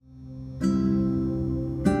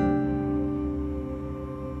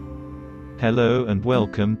Hello and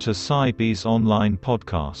welcome to SciBees Online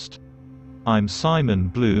Podcast. I'm Simon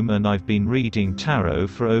Bloom and I've been reading tarot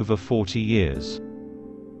for over 40 years.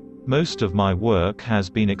 Most of my work has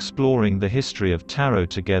been exploring the history of tarot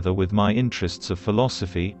together with my interests of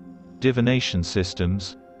philosophy, divination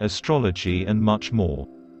systems, astrology and much more.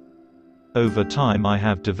 Over time I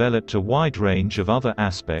have developed a wide range of other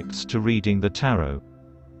aspects to reading the tarot.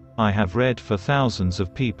 I have read for thousands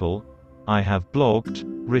of people. I have blogged,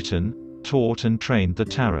 written, taught and trained the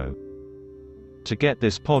tarot. To get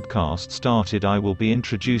this podcast started, I will be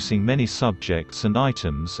introducing many subjects and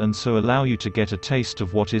items and so allow you to get a taste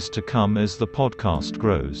of what is to come as the podcast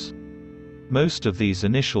grows. Most of these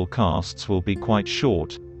initial casts will be quite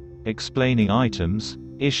short, explaining items,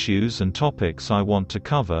 issues and topics I want to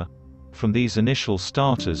cover. From these initial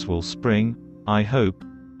starters will spring, I hope,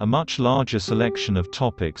 a much larger selection of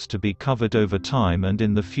topics to be covered over time and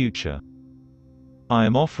in the future. I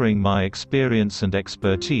am offering my experience and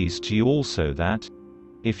expertise to you also that,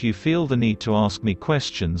 if you feel the need to ask me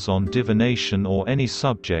questions on divination or any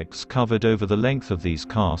subjects covered over the length of these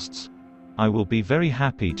casts, I will be very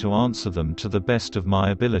happy to answer them to the best of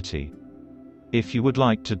my ability. If you would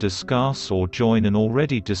like to discuss or join an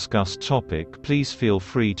already discussed topic, please feel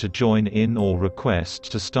free to join in or request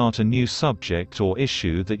to start a new subject or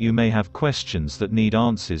issue that you may have questions that need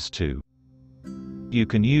answers to. You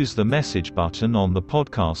can use the message button on the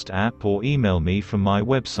podcast app or email me from my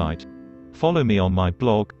website. Follow me on my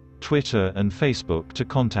blog, Twitter and Facebook to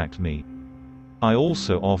contact me. I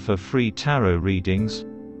also offer free tarot readings.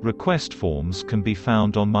 Request forms can be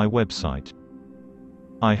found on my website.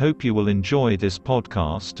 I hope you will enjoy this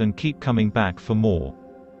podcast and keep coming back for more.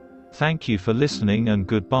 Thank you for listening and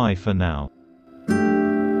goodbye for now.